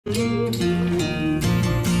Ahoy!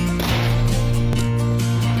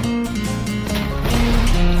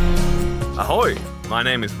 My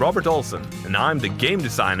name is Robert Olsen, and I'm the game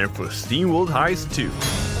designer for STEAMWORLD HEIST 2.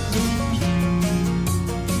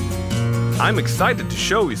 I'm excited to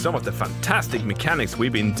show you some of the fantastic mechanics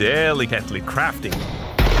we've been delicately crafting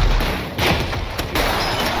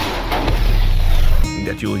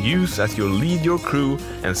that you'll use as you lead your crew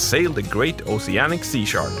and sail the great oceanic sea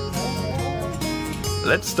shark.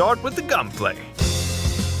 Let's start with the gunplay.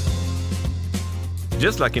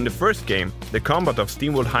 Just like in the first game, the combat of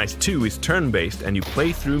STEAMWORLD HEIST 2 is turn-based, and you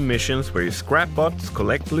play through missions where you scrap bots,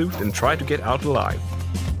 collect loot and try to get out alive.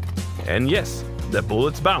 And yes, the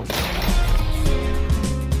bullets bounce.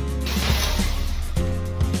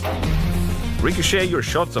 Ricochet your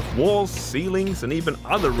shots of walls, ceilings and even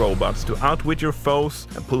other robots to outwit your foes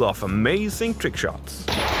and pull off amazing trick shots.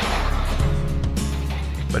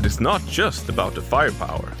 But it's not just about the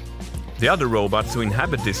firepower. The other robots who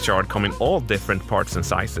inhabit this shard come in all different parts and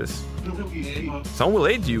sizes. Some will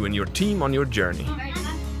aid you and your team on your journey.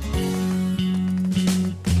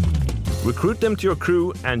 Recruit them to your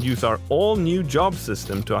crew and use our all-new job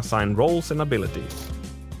system to assign roles and abilities.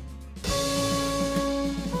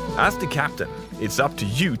 As the captain, it's up to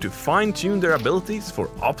you to fine-tune their abilities for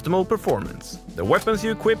optimal performance. The weapons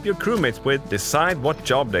you equip your crewmates with decide what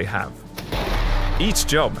job they have. Each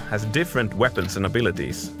job has different weapons and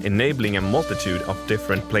abilities, enabling a multitude of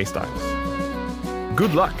different playstyles.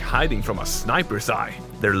 Good luck hiding from a sniper's eye.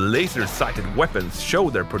 Their laser-sighted weapons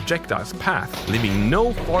show their projectile's path, leaving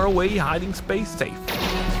no faraway hiding space safe.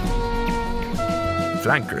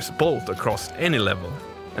 Flankers bolt across any level,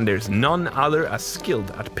 and there's none other as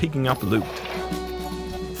skilled at picking up loot.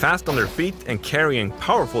 Fast on their feet and carrying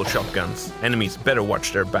powerful shotguns, enemies better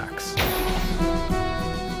watch their backs.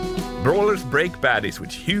 Brawlers break baddies with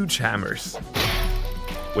huge hammers.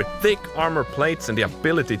 With thick armor plates and the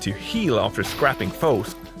ability to heal after scrapping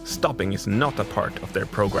foes, stopping is not a part of their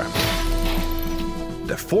program.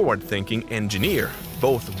 The forward-thinking engineer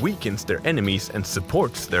both weakens their enemies and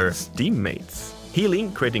supports their teammates.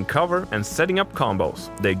 Healing, creating cover and setting up combos,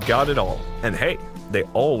 they got it all. And hey, they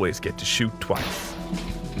always get to shoot twice.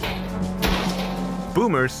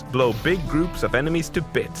 Boomers blow big groups of enemies to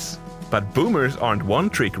bits. But boomers aren't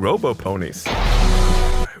one-trick robo-ponies.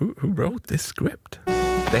 Who wrote this script?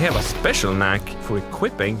 They have a special knack for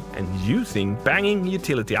equipping and using banging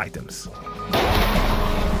utility items.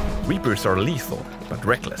 Reapers are lethal, but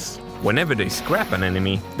reckless. Whenever they scrap an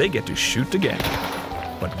enemy, they get to shoot again.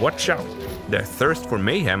 But watch out, their thirst for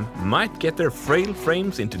mayhem might get their frail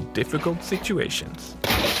frames into difficult situations.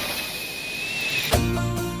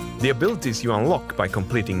 The abilities you unlock by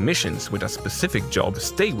completing missions with a specific job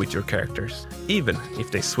stay with your characters, even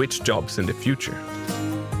if they switch jobs in the future.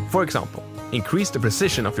 For example, increase the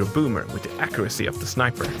precision of your boomer with the accuracy of the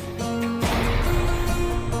sniper.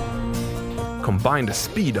 Combine the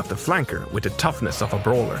speed of the flanker with the toughness of a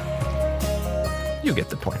brawler. You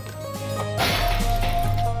get the point.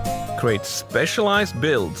 Create specialized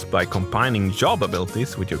builds by combining job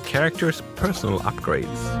abilities with your character's personal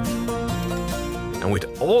upgrades. And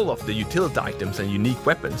with all of the utility items and unique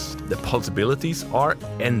weapons, the possibilities are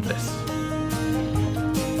endless.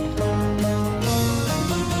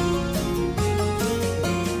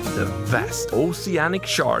 The vast oceanic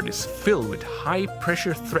shard is filled with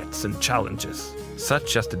high-pressure threats and challenges,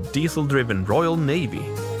 such as the diesel-driven Royal Navy.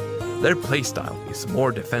 Their playstyle is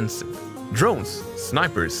more defensive. Drones,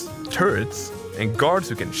 snipers, turrets, and guards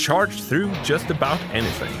who can charge through just about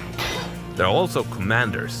anything. There are also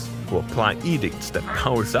commanders who apply edicts that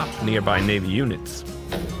powers up nearby Navy units.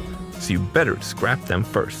 So you better scrap them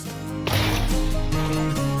first.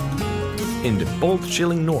 In the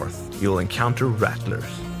bolt-chilling north, you'll encounter rattlers,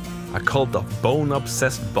 a cult of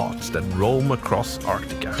bone-obsessed bots that roam across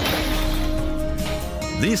Arctica.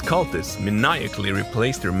 These cultists maniacally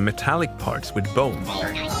replace their metallic parts with bone.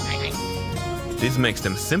 This makes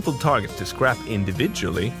them simple targets to scrap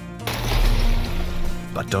individually,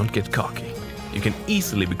 but don't get cocky. You can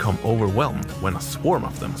easily become overwhelmed when a swarm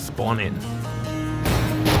of them spawn in.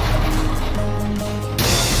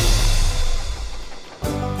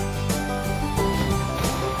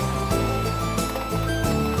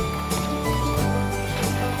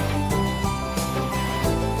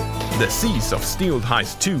 The seas of STEAMWORLD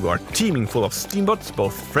HEIST 2 are teeming full of steambots,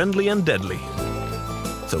 both friendly and deadly.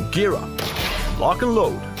 So gear up, lock and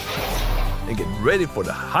load, and get ready for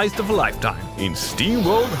the heist of a lifetime in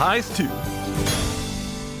STEAMWORLD HEIST 2.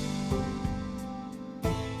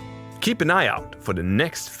 Keep an eye out for the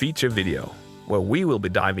next feature video, where we will be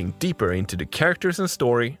diving deeper into the characters and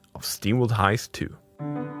story of STEAMWORLD HEIST 2.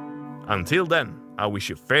 Until then, I wish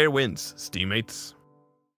you fair winds, steammates.